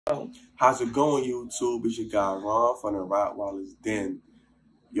How's it going, YouTube? It's your guy Ron from the Rottweilers Den.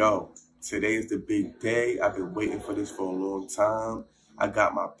 Yo, today is the big day. I've been waiting for this for a long time. I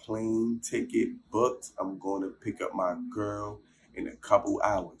got my plane ticket booked. I'm going to pick up my girl in a couple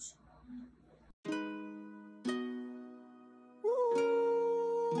hours.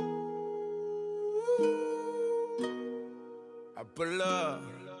 I pull up,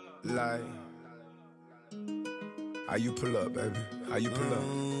 like, how you pull up, baby? How you pull up?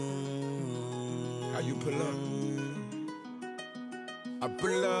 How you pull up? I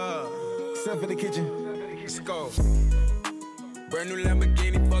pull up. Step in the kitchen. Let's go. Brand new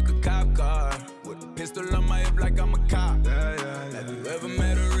Lamborghini, fuck a cop car. With a pistol on my hip like I'm a cop. Have you ever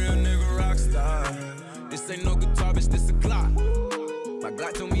met a real nigga rock star? This ain't no guitar, bitch, this a Glock. My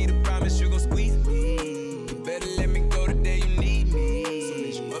Glock told me to promise you gon' squeeze me. You better let me go the day you need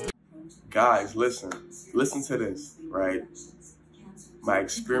me. Guys, listen to this, right? My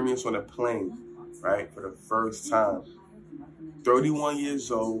experience on a plane, right? For the first time. 31 years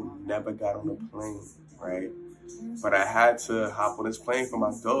old, never got on a plane, right? But I had to hop on this plane for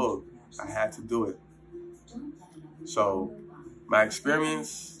my dog. I had to do it. So my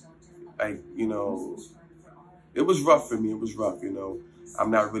experience, like, you know, it was rough for me. It was rough, you know.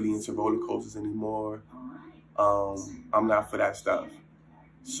 I'm not really into roller coasters anymore. I'm not for that stuff.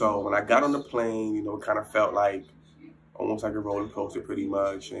 So when I got on the plane, you know, it kind of felt like almost like a roller coaster pretty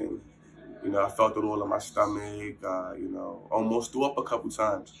much. And, you know, I felt it all in my stomach, you know, almost threw up a couple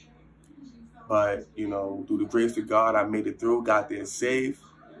times. But, you know, through the grace of God, I made it through, got there safe.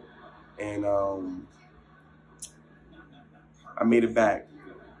 And I made it back.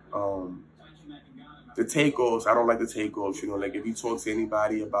 The takeoffs, I don't like the takeoffs. You know, like if you talk to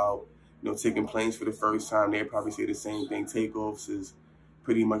anybody about, you know, taking planes for the first time, they'd probably say the same thing. Takeoffs is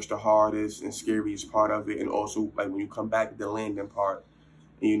pretty much the hardest and scariest part of it. And also, like, when you come back, the landing part,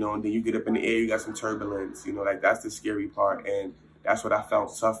 and, you know, and then you get up in the air, you got some turbulence, you know, like that's the scary part. And that's what I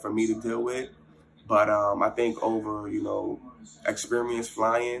felt tough for me to deal with. But I think over, you know, experience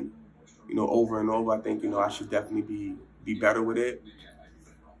flying, you know, over and over, I think, you know, I should definitely be better with it.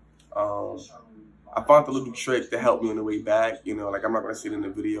 I found a little trick to help me on the way back. You know, like I'm not going to say it in the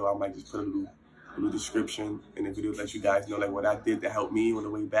video. I might just put a little description in the video to let you guys know, like, what I did to help me on the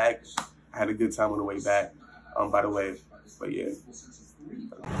way back. I had a good time on the way back, by the way. But yeah.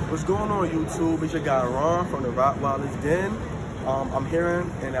 What's going on, YouTube? It's your guy Ron from the Rottweilers Den. I'm here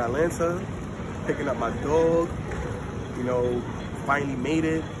in Atlanta, picking up my dog. You know, finally made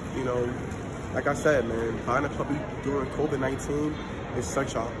it. You know, like I said, man, buying a puppy during COVID-19 is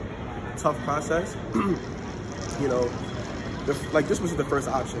such a tough process. You know, this was the first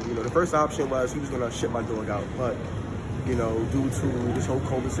option. You know, the first option was he was gonna ship my dog out, but, you know, due to this whole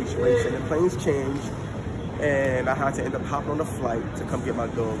COVID situation, the planes changed, and I had to end up hopping on a flight to come get my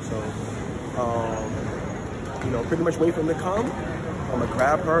dog. So, you know, pretty much wait for him to come. I'm gonna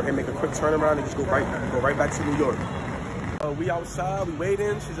grab her and make a quick turnaround and just go right back to New York. We outside, we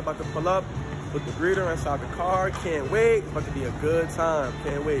waiting. She's about to pull up with the greeter inside the car. Can't wait. It's about to be a good time.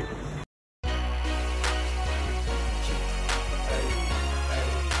 Can't wait.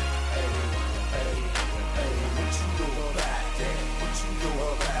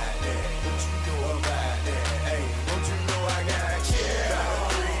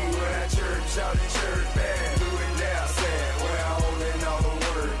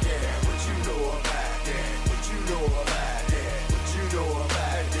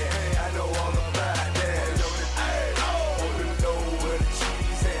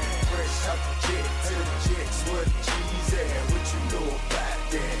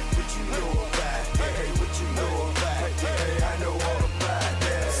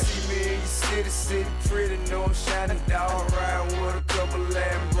 Pretty, know I'm shining dog. Riding with a couple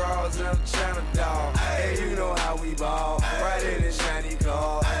Latin bras and a China dog. Hey, you know how we ball. Right in the shiny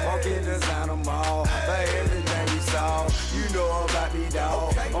car. Walk in the designer mall. For everything we saw. You know about me,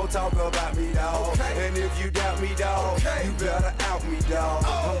 dog. Don't talk about me, dog. And if you doubt me, dog, you better out me, dog.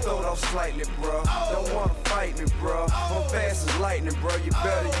 I'm throwed off slightly, bro. Don't wanna fight me, bro. I'm fast as lightning, bro. You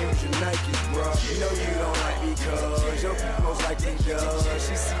better use your Nikes, bro. You know you don't like me, cuz your people's like me, does.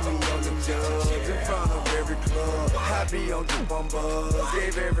 She see me on them dubs in front of every club. I be on the buzz,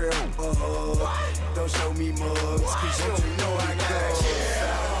 gave every hoop a hug. Don't show me mugs, cause you know I got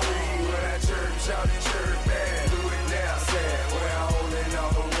free when I church out in church, man. Do it now, sad. Where I'm holding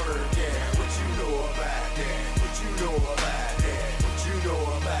all the work, yeah. What you know about that? What you know about that? What you know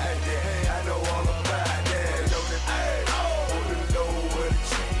about that? Hey, I know all about that. Know that I on the low where the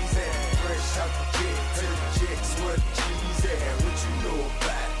cheese at. Fresh out the jet to the chicks where the cheese at. What you know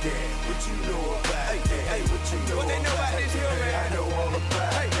about that? What you know about that? Hey, what you know about that? I know all about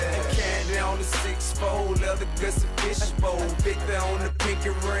that. leather guts and fishbowl. Victor on the pinky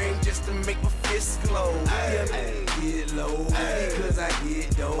ring just to make my fist glow. Yeah, get low, because I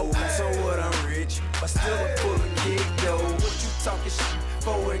get dough. So what, I'm rich, but still I'm pulling kick though. What you talking shit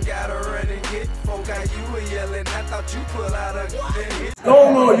for and gotta run and get folk? How you were yelling, I thought you pull out a gun and hit. What's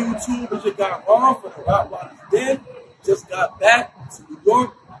going on, YouTube? It's your guy Ron from the Rottweilers Den. Just got back to New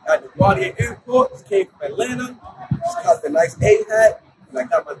York at the LaGuardia Airport. Just came from Atlanta. Just got the nice A-hat. And I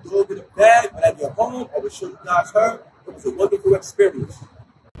got my dog in the bag. When I get home, I will show you guys her. It was a wonderful experience.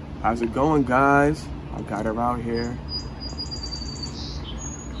 How's it going, guys? I got her out here.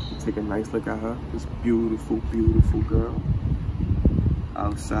 Take a nice look at her. This beautiful, beautiful girl.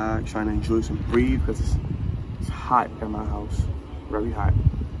 Outside, trying to enjoy some breathe because it's hot in my house. Very hot.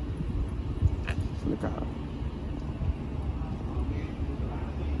 So look at her.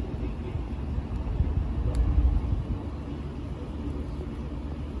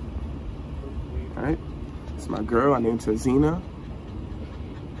 Alright, it's my girl. I named her Xena.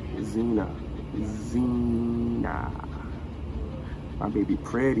 Xena. My baby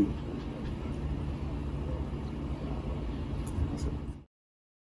pretty.